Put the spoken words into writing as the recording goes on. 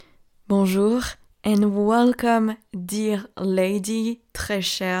Bonjour and welcome, dear lady, très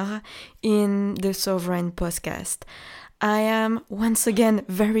chère, in the Sovereign Podcast. I am once again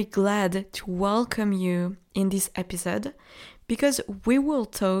very glad to welcome you in this episode because we will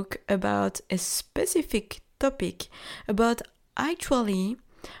talk about a specific topic about actually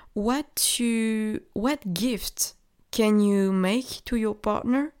what gift can you make to your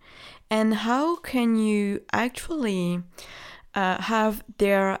partner and how can you actually have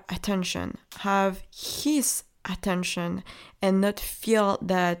their attention, have his attention, and not feel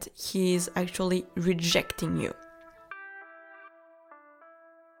that he is actually rejecting you.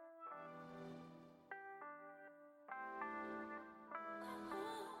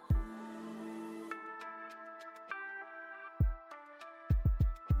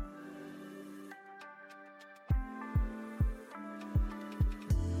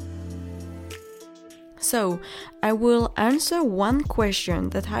 So, I will answer one question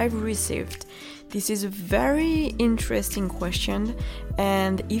that I've received. This is a very interesting question,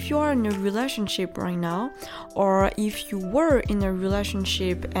 and if you are in a relationship right now, or if you were in a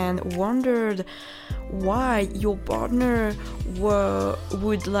relationship and wondered why your partner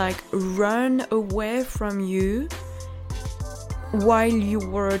would run away from you while you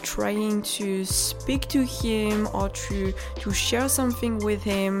were trying to speak to him or to share something with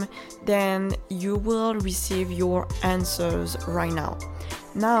him, then you will receive your answers right now.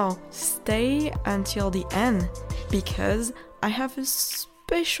 Now, stay until the end because I have a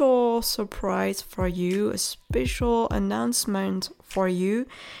special surprise for you, a special announcement for you.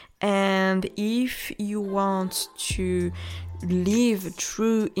 And if you want to live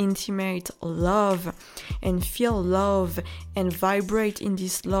true intimate love and feel love and vibrate in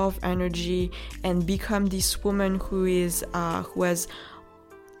this love energy and become this woman who has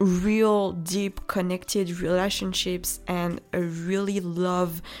real deep connected relationships and a really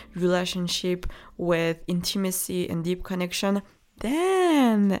love relationship with intimacy and deep connection,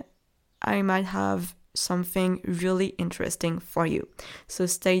 then I might have something really interesting for you. So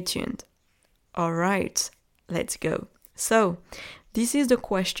stay tuned. All right, let's go. So, this is the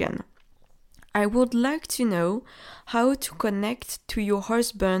question. I would like to know how to connect to your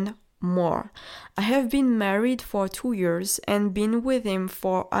husband more. I have been married for 2 years and been with him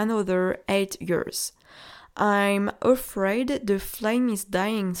for another 8 years. I'm afraid the flame is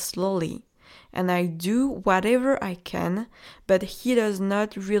dying slowly, and I do whatever I can, but he does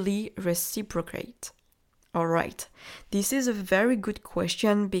not really reciprocate. Alright, this is a very good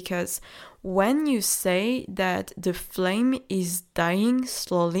question because when you say that the flame is dying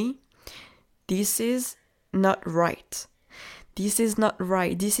slowly, this is not right. This is not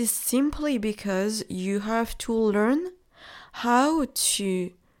right. This is simply because you have to learn how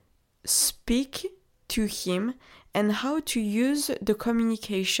to speak to him and how to use the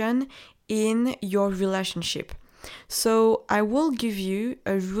communication in your relationship. So I will give you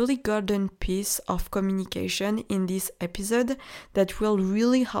a really golden piece of communication in this episode that will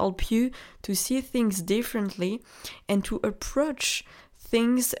really help you to see things differently and to approach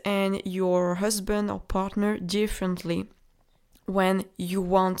things and your husband or partner differently when you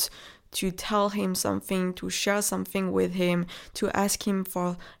want to tell him something, to share something with him, to ask him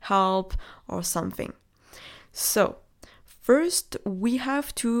for help or something. So, first we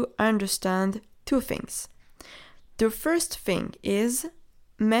have to understand two things. The first thing is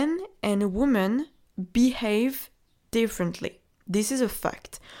men and women behave differently. This is a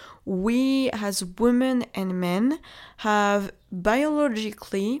fact. We as women and men have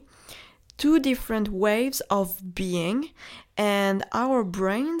biologically two different ways of being and our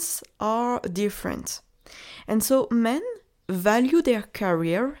brains are different. And so men value their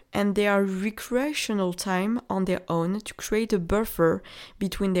career and their recreational time on their own to create a buffer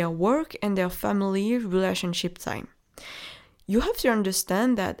between their work and their family relationship time. You have to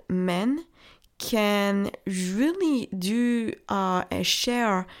understand that men can really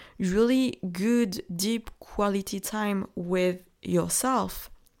share really good, deep quality time with yourself.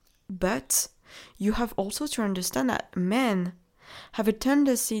 But you have also to understand that men have a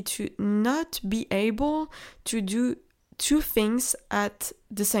tendency to not be able to do two things at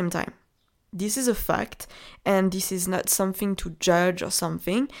the same time. This is a fact, and this is not something to judge or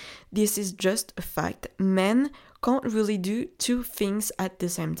something. This is just a fact. Men can't really do two things at the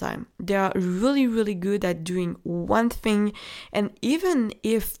same time. They are really, really good at doing one thing, and even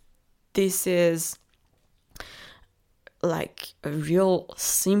if this is like a real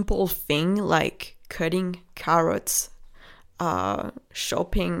simple thing, like cutting carrots,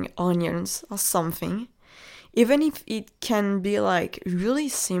 chopping onions or something, even if it can be like really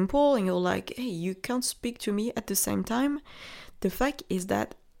simple and you're like, hey, you can't speak to me at the same time, the fact is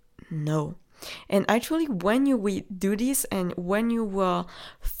that No. And actually, when you will do this and when you will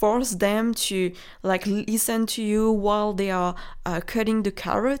force them to like listen to you while they are cutting the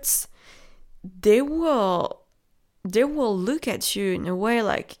carrots, they will look at you in a way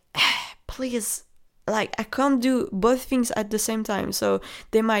like, please, like I can't do both things at the same time. So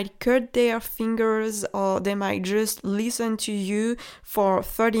they might cut their fingers, or they might just listen to you for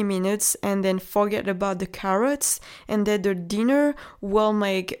 30 minutes and then forget about the carrots, and then the dinner will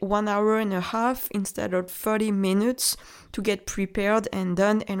make 1 hour and a half instead of 30 minutes to get prepared and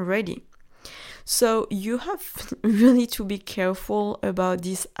done and ready. So you have really to be careful about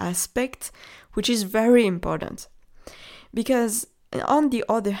this aspect, which is very important. Because on the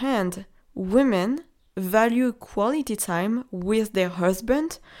other hand, women value quality time with their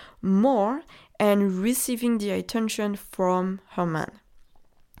husband more and receiving the attention from her man.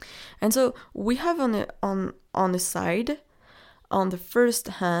 And so we have on the side, on the first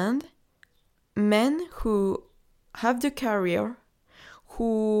hand, men who have the career,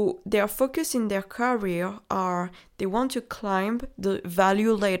 who their focus in their career are they want to climb the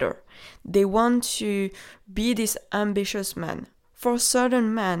value ladder. They want to be this ambitious man. For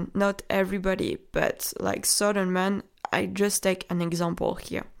certain men, not everybody, but like certain men, I just take an example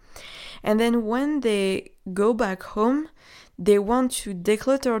here. And then when they go back home, they want to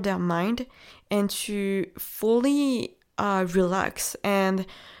declutter their mind and to fully relax. And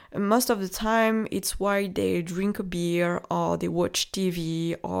most of the time, it's why they drink a beer, or they watch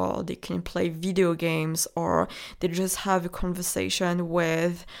TV, or they can play video games, or they just have a conversation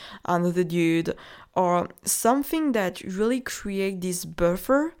with another dude, or something that really create this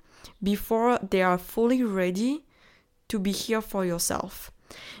buffer before they are fully ready to be here for yourself.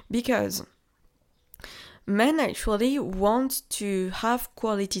 Because men actually want to have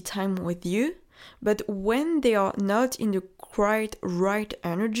quality time with you, but when they are not in the right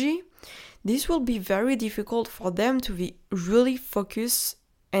energy, this will be very difficult for them to be really focused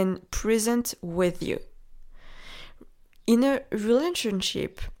and present with you. In a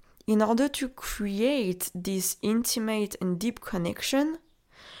relationship, in order to create this intimate and deep connection,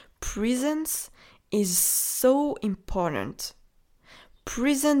 presence is so important.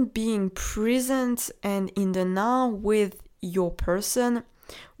 Being present and in the now with your person,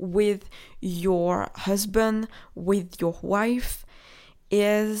 with your husband, with your wife,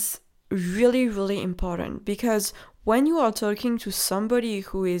 is really, really important. Because when you are talking to somebody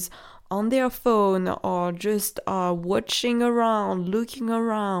who is on their phone or just watching around, looking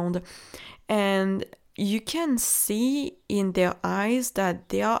around, and you can see in their eyes that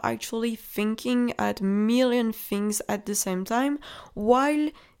they are actually thinking at a million things at the same time, while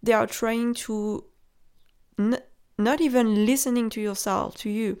they are trying to not even listening to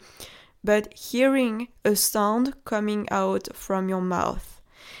you, but hearing a sound coming out from your mouth.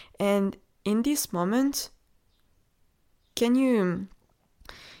 And in this moment, can you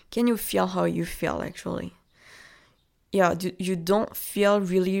feel how you feel actually? Yeah, you don't feel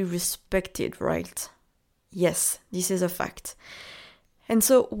really respected, right? Yes, this is a fact. And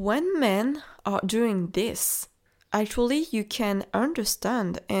so when men are doing this, actually you can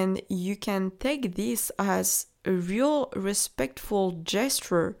understand and you can take this as a real respectful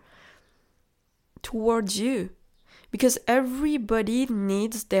gesture towards you. Because everybody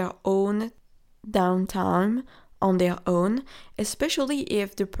needs their own downtime on their own, especially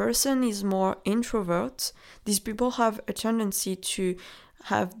if the person is more introvert. These people have a tendency to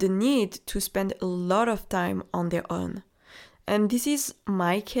have the need to spend a lot of time on their own. And this is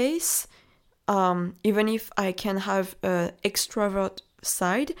my case. Even if I can have an extrovert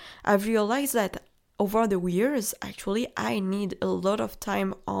side, I've realized that over the years, actually, I need a lot of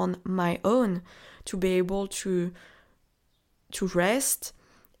time on my own to be able to rest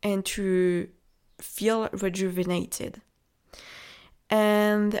and to feel rejuvenated.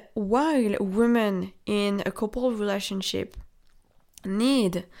 And while women in a couple relationship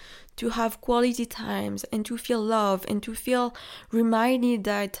need to have quality times and to feel love and to feel reminded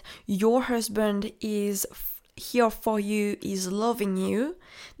that your husband is here for you, is loving you,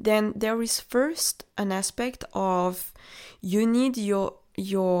 then there is first an aspect of you need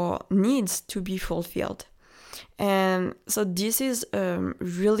your needs to be fulfilled. And so this is a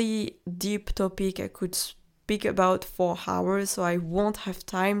really deep topic I could speak about for hours, so I won't have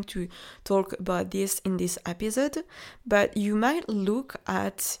time to talk about this in this episode. But you might look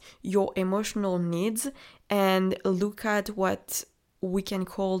at your emotional needs and look at what we can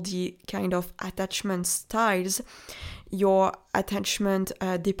call the kind of attachment styles, your attachment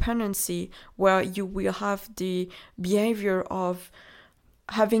dependency, where you will have the behavior of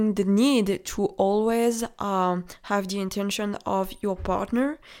having the need to always have the intention of your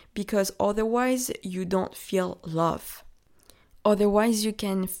partner, because otherwise you don't feel love. Otherwise you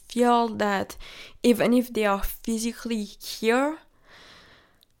can feel that even if they are physically here,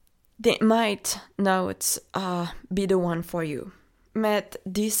 they might not be the one for you. But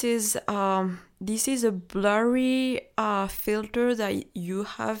this is a blurry filter that you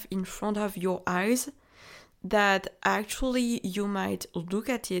have in front of your eyes, that actually you might look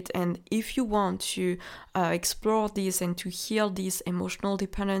at it, and if you want to explore this and to heal this emotional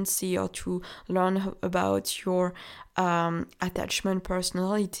dependency, or to learn about your attachment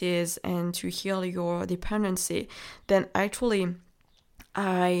personalities and to heal your dependency, then actually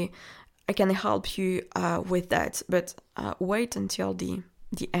I can help you with that. But wait until the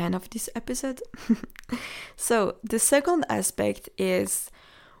end of this episode. So the second aspect is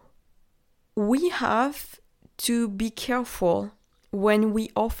we have to be careful when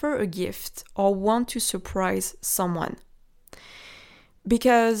we offer a gift or want to surprise someone,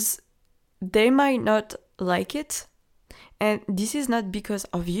 because they might not like it, and this is not because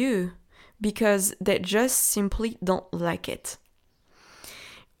of you, because they just simply don't like it.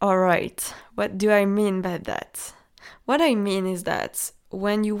 Alright, what do I mean by that? What I mean is that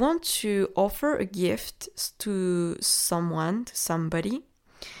when you want to offer a gift to someone, to somebody,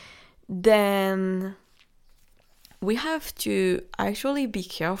 then we have to actually be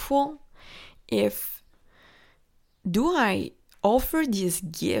careful if, do I offer this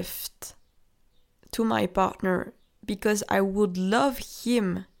gift to my partner because I would love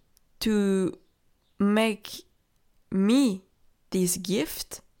him to make me this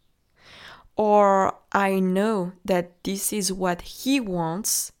gift, or I know that this is what he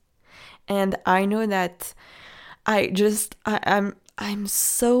wants, and I know that I'm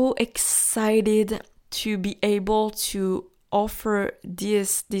so excited to be able to offer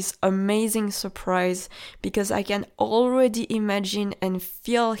this amazing surprise, because I can already imagine and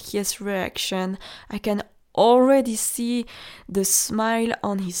feel his reaction. I can already see the smile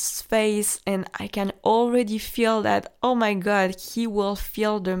on his face, and I can already feel that, oh my god, he will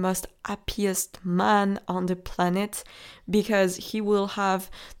feel the most happiest man on the planet, because he will have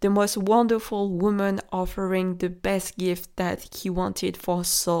the most wonderful woman offering the best gift that he wanted for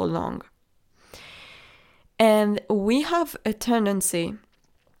so long. And we have a tendency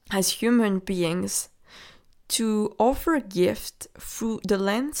as human beings to offer a gift through the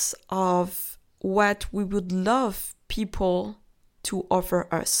lens of what we would love people to offer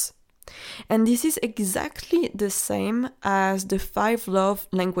us. And this is exactly the same as the 5 love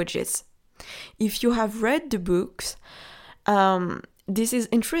languages. If you have read the books, this is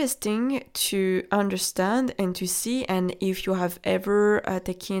interesting to understand and to see, and if you have ever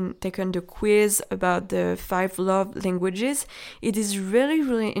taken the quiz about the 5 love languages, it is really,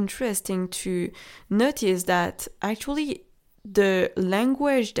 really interesting to notice that actually the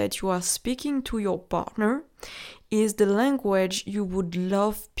language that you are speaking to your partner is the language you would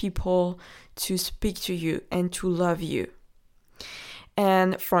love people to speak to you and to love you.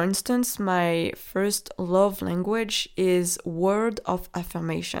 And for instance, my first love language is word of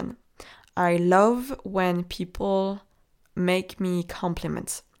affirmation. I love when people make me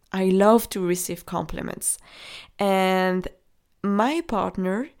compliments. I love to receive compliments. And my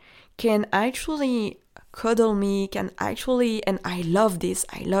partner can actually cuddle me, and I love this.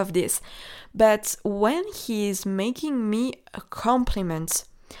 But when he is making me a compliment,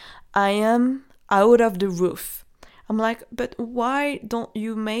 I am out of the roof. I'm like, but why don't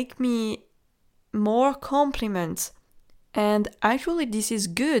you make me more compliments? And actually this is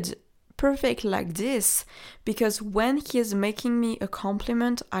good, perfect like this, because when he is making me a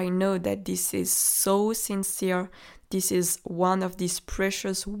compliment, I know that this is so sincere. This is one of these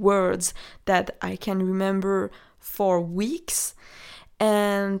precious words that I can remember for weeks.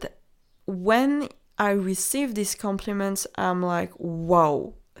 And when I receive these compliments, I'm like,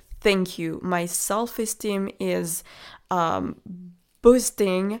 wow, thank you. My self-esteem is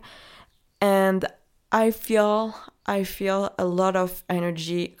boosting, and I feel a lot of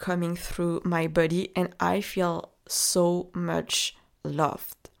energy coming through my body, and I feel so much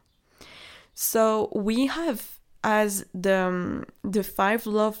loved. So we have, as the 5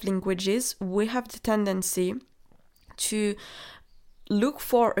 love languages, we have the tendency to look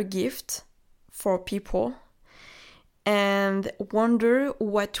for a gift for people and wonder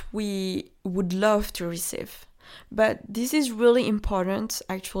what we would love to receive. But this is really important,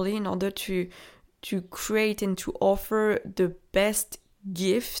 actually, in order to create and to offer the best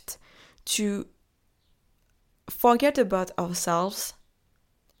gift, to forget about ourselves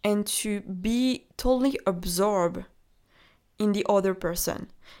and to be totally absorbed in the other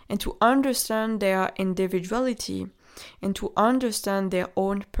person and to understand their individuality and to understand their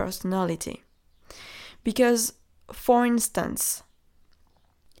own personality. Because, for instance,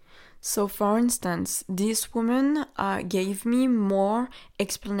 this woman gave me more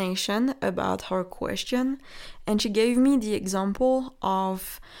explanation about her question, and she gave me the example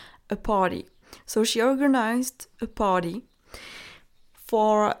of a party. So she organized a party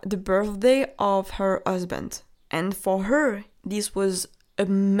for the birthday of her husband. And for her, this was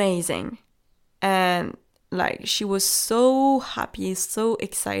amazing. And like, she was so happy, so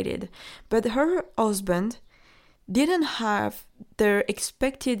excited. But her husband didn't have the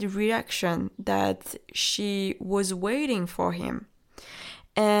expected reaction that she was waiting for him.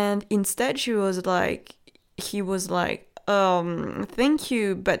 And instead he was like, thank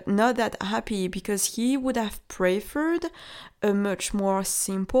you, but not that happy, because he would have preferred a much more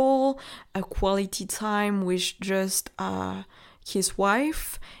simple, a quality time with just his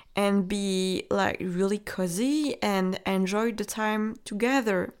wife, and be like really cozy and enjoy the time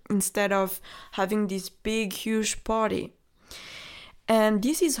together instead of having this big, huge party. And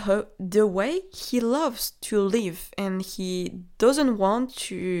this is the way he loves to live, and he doesn't want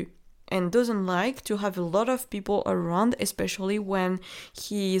to and doesn't like to have a lot of people around, especially when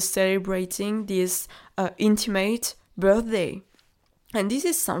he is celebrating this intimate birthday. And this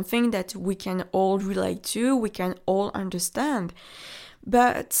is something that we can all relate to, we can all understand.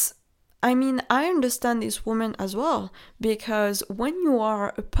 But I mean, I understand this woman as well, because when you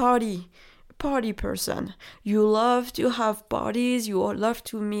are a party person, you love to have parties, you love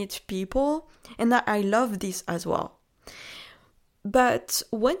to meet people, and I love this as well. But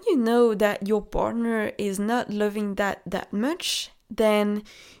when you know that your partner is not loving that much, then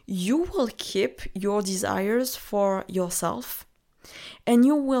you will keep your desires for yourself and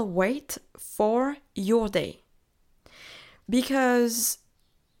you will wait for your day. Because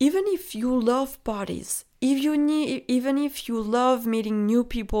even if you love parties, even if you love meeting new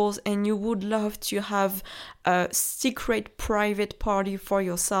people and you would love to have a secret private party for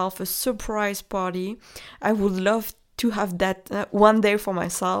yourself, a surprise party, I would love to have that one day for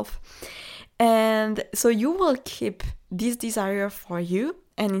myself. And so you will keep this desire for you,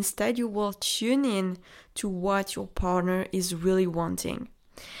 and instead you will tune in to what your partner is really wanting.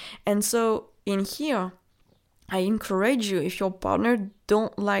 And so in here, I encourage you, if your partner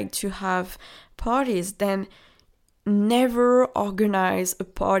don't like to have parties, then never organize a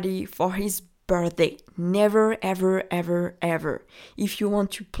party for his birthday. Never, ever, ever, ever. If you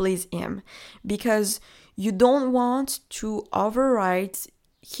want to please him. Because you don't want to override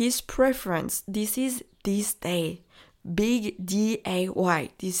his preference. This is this day. Big D-A-Y.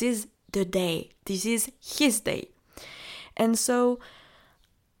 This is the day. This is his day. And so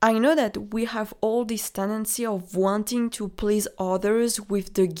I know that we have all this tendency of wanting to please others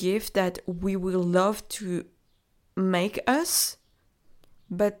with the gift that we will love to make us,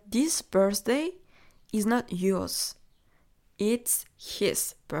 but this birthday is not yours. It's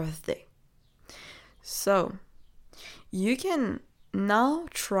his birthday. So, you can now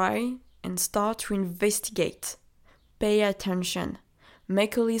try and start to investigate, pay attention,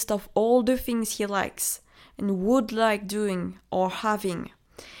 make a list of all the things he likes and would like doing or having,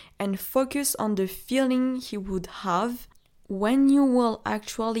 and focus on the feeling he would have when you will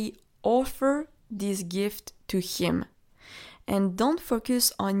actually offer this gift to him. And don't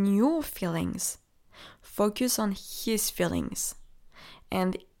focus on your feelings. Focus on his feelings.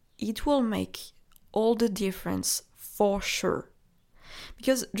 And it will make all the difference for sure.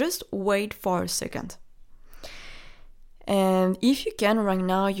 Because just wait for a second. And if you can right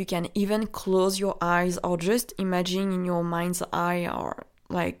now, you can even close your eyes or just imagine in your mind's eye or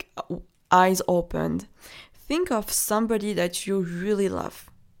like eyes opened. Think of somebody that you really love.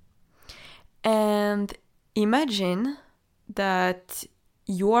 And imagine that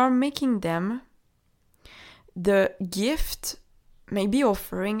you are making them the gift, maybe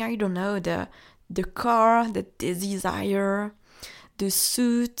offering, I don't know, the car that they desire, the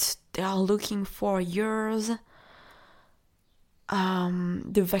suit they are looking for years,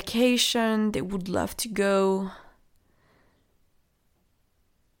 the vacation they would love to go,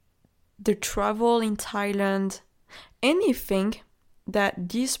 the travel in Thailand, anything that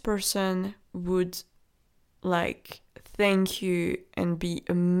this person would like thank you and be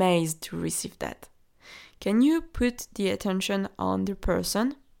amazed to receive that. Can you put the attention on the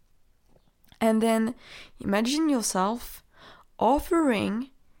person? And then imagine yourself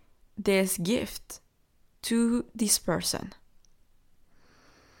offering this gift to this person.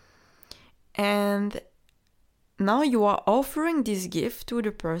 And now you are offering this gift to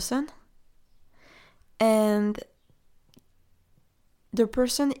the person, and the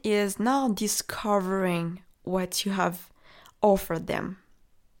person is now discovering what you have offered them.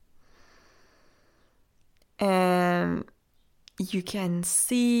 And you can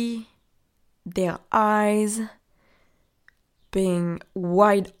see their eyes being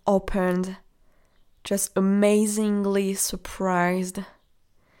wide opened, just amazingly surprised,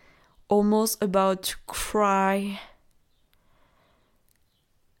 almost about to cry.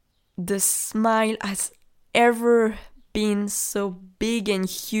 The smile has ever been so big and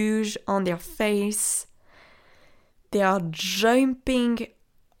huge on their face. They are jumping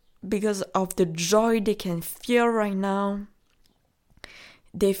because of the joy they can feel right now.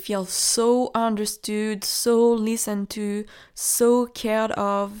 They feel so understood, so listened to, so cared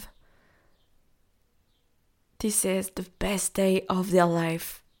of. This is the best day of their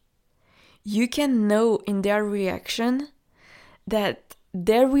life. You can know in their reaction that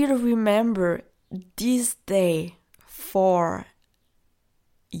they will remember this day for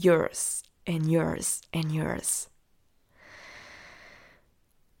years and years and years.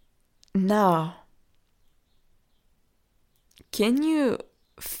 Now, can you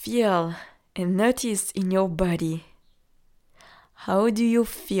feel and notice in your body? How do you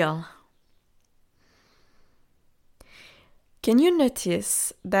feel? Can you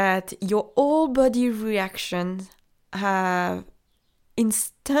notice that your whole body reactions have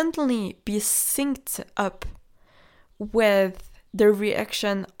instantly be synced up with the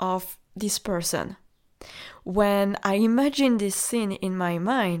reaction of this person? When I imagine this scene in my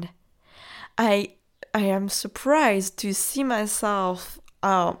mind, I am surprised to see myself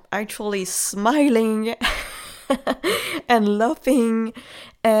actually smiling and laughing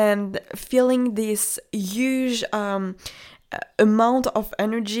and feeling this huge amount of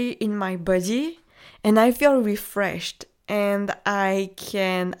energy in my body, and I feel refreshed, and I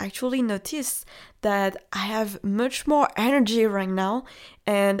can actually notice that I have much more energy right now.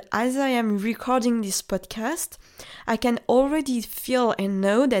 And as I am recording this podcast, I can already feel and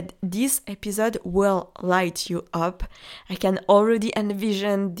know that this episode will light you up. I can already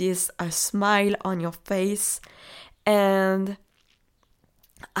envision this smile on your face, and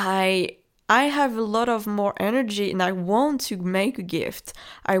I have a lot of more energy, and I want to make a gift.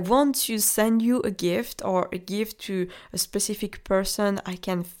 I want to send you a gift, or a gift to a specific person I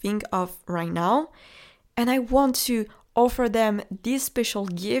can think of right now. And I want to offer them this special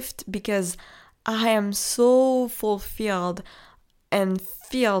gift because I am so fulfilled and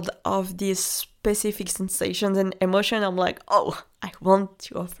filled of these specific sensations and emotion. I'm like, oh, I want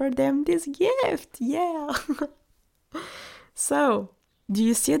to offer them this gift. Yeah. So, do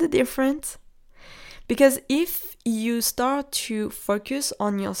you see the difference? Because if you start to focus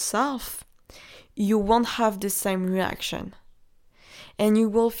on yourself, you won't have the same reaction. And you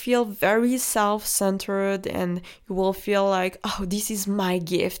will feel very self-centered, and you will feel like, oh, this is my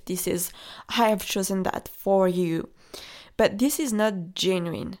gift. I have chosen that for you. But this is not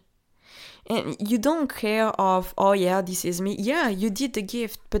genuine. And you don't care of, oh yeah, this is me. Yeah, you did the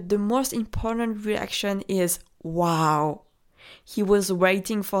gift, but the most important reaction is, wow, he was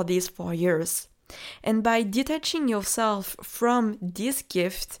waiting for this for years. And by detaching yourself from this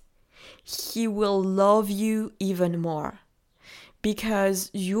gift, he will love you even more.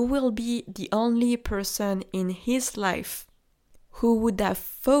 Because you will be the only person in his life who would have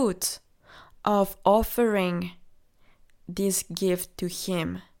thought of offering this gift to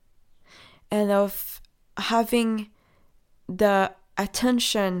him, and of having the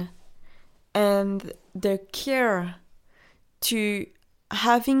attention and the care to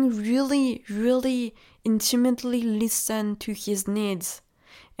having really, really intimately listened to his needs,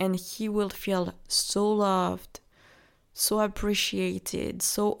 and he will feel so loved, so appreciated,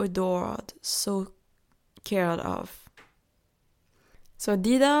 so adored, so cared of. So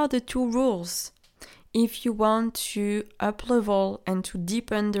these are the two rules if you want to up-level and to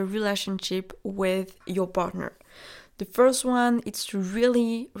deepen the relationship with your partner. The first one is to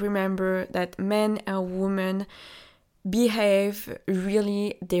really remember that men and women behave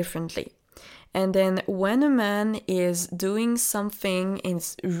really differently. And then when a man is doing something and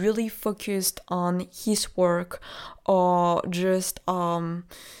is really focused on his work, or just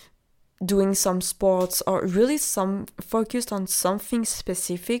doing some sports, or really focused on something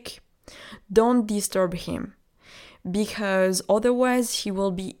specific, don't disturb him. Because otherwise he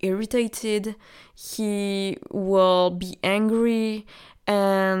will be irritated, he will be angry,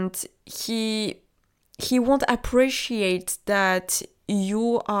 and he won't appreciate that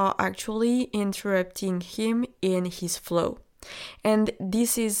you are actually interrupting him in his flow. And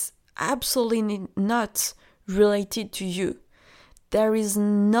this is absolutely not related to you. There is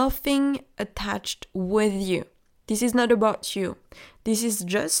nothing attached with you. This is not about you. This is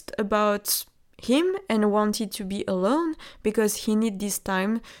just about him and wanted to be alone because he needs this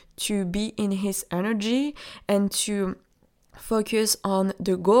time to be in his energy and to focus on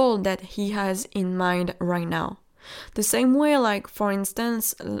the goal that he has in mind right now. The same way, like for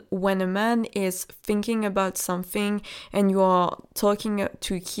instance, when a man is thinking about something and you are talking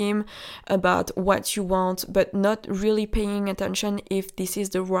to him about what you want, but not really paying attention if this is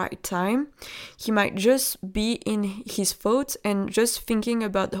the right time, he might just be in his thoughts and just thinking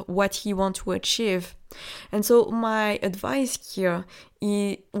about what he wants to achieve. And so my advice here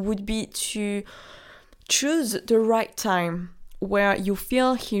would be to choose the right time where you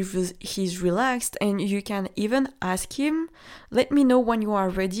feel he's relaxed, and you can even ask him, let me know when you are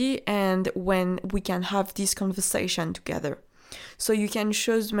ready and when we can have this conversation together. So you can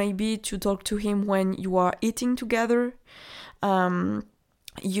choose maybe to talk to him when you are eating together.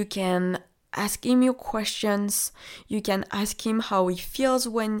 You can ask him your questions. You can ask him how he feels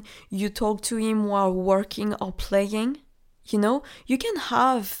when you talk to him while working or playing. You know, you can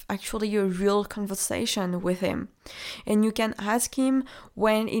have actually a real conversation with him. And you can ask him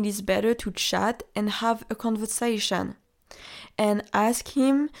when it is better to chat and have a conversation. And ask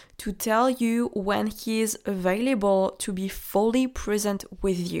him to tell you when he is available to be fully present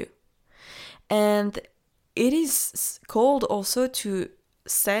with you. And it is called also to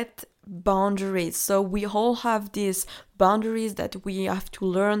set boundaries. So we all have these boundaries that we have to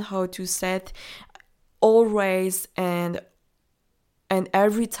learn how to set always and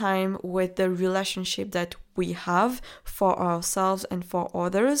every time with the relationship that we have for ourselves and for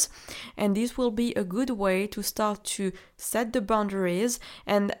others. And this will be a good way to start to set the boundaries.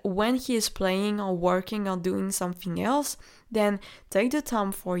 And when he is playing or working or doing something else, then take the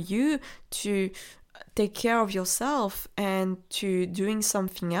time for you to take care of yourself and to doing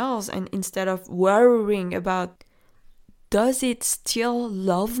something else. And instead of worrying about, does it still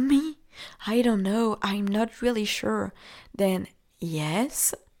love me? I don't know, I'm not really sure. Then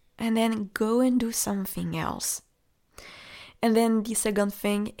yes, and then go and do something else. And then the second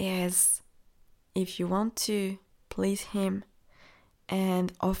thing is, if you want to please him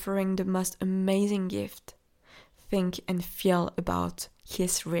and offering the most amazing gift, think and feel about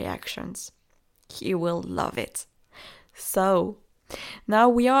his reactions. He will love it. So, now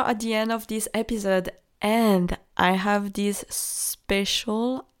we are at the end of this episode, and I have this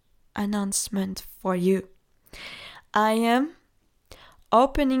special announcement for you. I am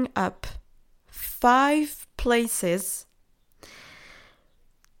opening up 5 places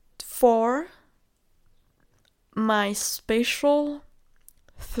for my special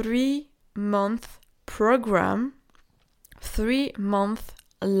 3-month program, 3-month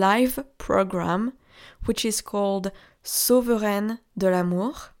live program, which is called Souveraine de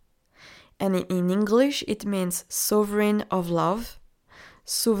l'amour. And in English, it means sovereign of love,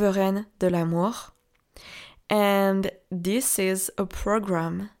 Souveraine de l'amour. And this is a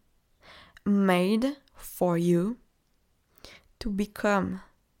program made for you to become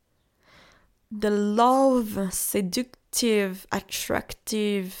the love, seductive,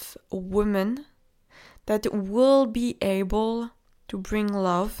 attractive woman that will be able to bring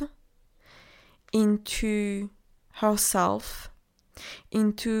love into herself,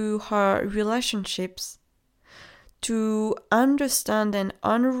 into her relationships, to understand and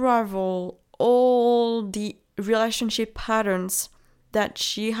unravel all the relationship patterns that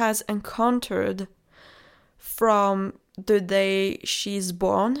she has encountered from the day she's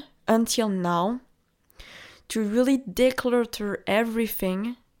born until now, to really declutter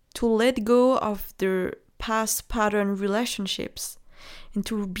everything, to let go of the past pattern relationships, and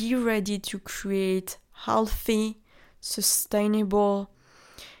to be ready to create healthy, sustainable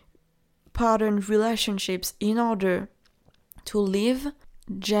pattern relationships in order to live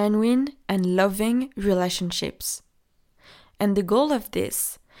genuine and loving relationships. And the goal of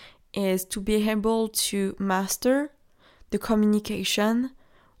this is to be able to master the communication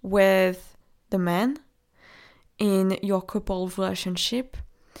with the man in your couple relationship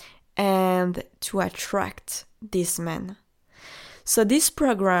and to attract this man. So this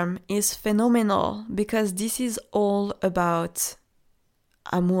program is phenomenal because this is all about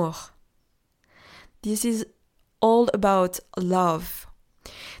amour. This is all about love.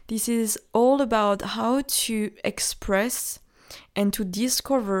 This is all about how to express and to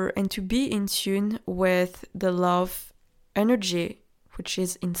discover and to be in tune with the love energy which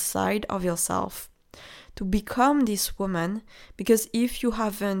is inside of yourself. To become this woman, because if you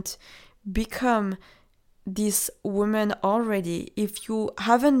haven't become this woman already, if you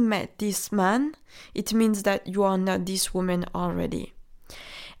haven't met this man, it means that you are not this woman already.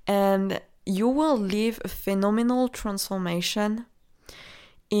 And you will live a phenomenal transformation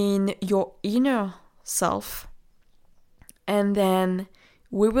in your inner self, and then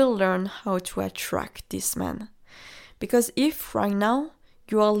we will learn how to attract this man. Because if right now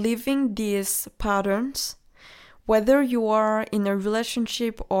you are living these patterns, whether you are in a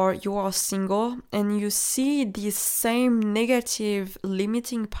relationship or you are single, and you see these same negative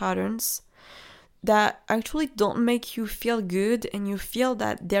limiting patterns that actually don't make you feel good, and you feel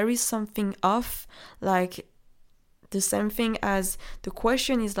that there is something off, like the same thing as the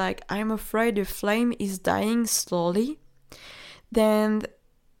question is like, I'm afraid the flame is dying slowly, then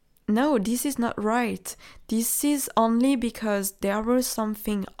no, this is not right. This is only because there was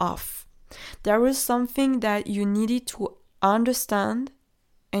something off. There was something that you needed to understand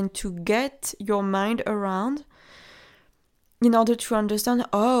and to get your mind around in order to understand,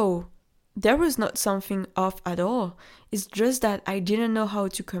 oh, there was not something off at all. It's just that I didn't know how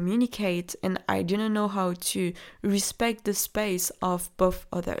to communicate, and I didn't know how to respect the space of both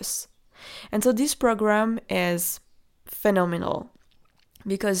others. And so this program is phenomenal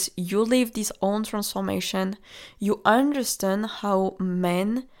because you live this own transformation. You understand how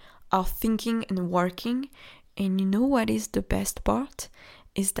men are thinking and working. And you know what is the best part?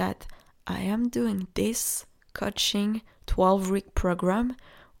 Is that I am doing this coaching 12-week program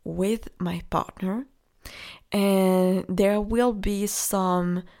with my partner, and there will be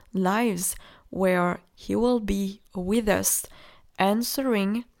some lives where he will be with us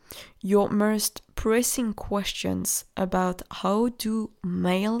answering your most pressing questions about how do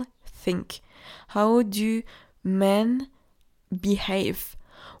men think, how do men behave,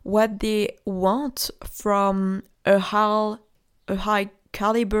 what they want from a high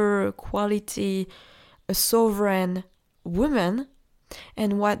caliber quality, a sovereign woman,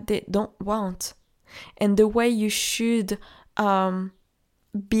 and what they don't want, and the way you should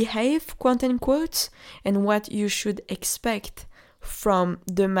behave, quote unquote, and what you should expect from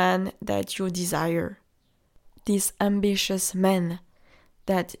the man that you desire, this ambitious man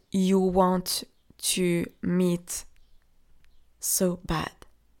that you want to meet so bad.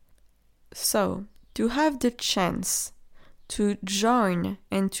 So, to have the chance to join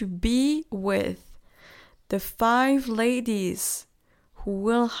and to be with the 5 ladies who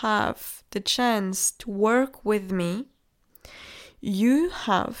will have the chance to work with me, you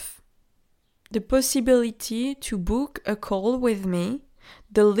have the possibility to book a call with me.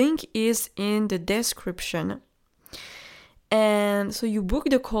 The link is in the description. And so you book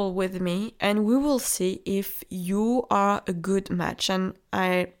the call with me, and we will see if you are a good match. And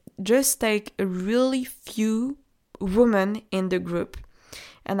I just take a really few women in the group.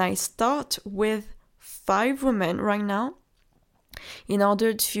 And I start with 5 women right now, in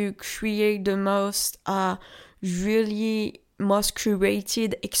order to create the most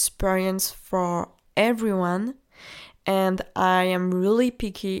curated experience for everyone. And I am really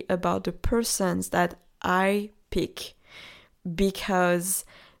picky about the persons that I pick, because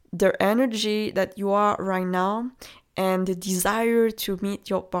the energy that you are right now and the desire to meet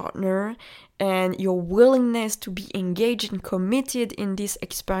your partner and your willingness to be engaged and committed in this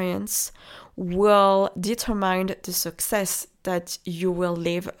experience will determine the success that you will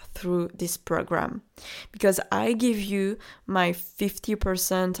live through this program. Because I give you my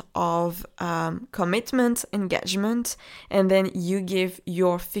 50% of commitment, engagement, and then you give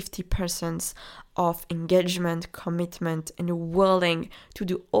your 50% of engagement, commitment, and willing to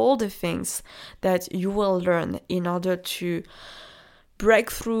do all the things that you will learn in order to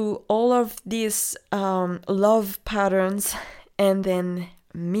break through all of these love patterns, and then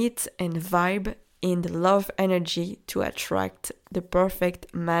meet and vibe in the love energy to attract the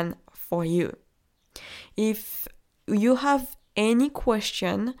perfect man for you. If you have any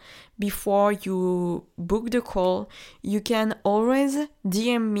question before you book the call, you can always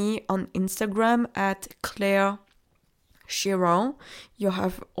DM me on Instagram at Claire Chiron. You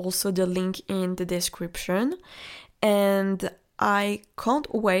have also the link in the description. And I can't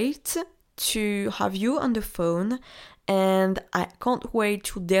wait to have you on the phone, and I can't wait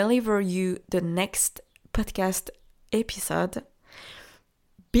to deliver you the next podcast episode,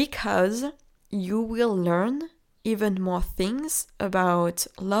 because you will learn even more things about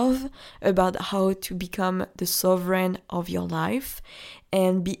love, about how to become the sovereign of your life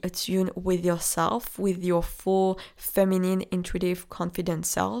and be attuned with yourself, with your full feminine, intuitive, confident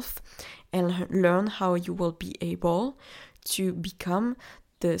self, and learn how you will be able to become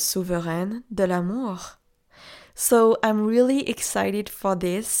the souveraine de l'amour. So I'm really excited for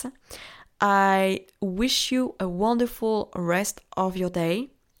this. I wish you a wonderful rest of your day.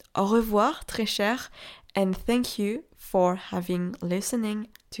 Au revoir, très cher, and thank you for having listening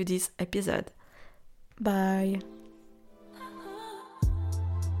to this episode. Bye.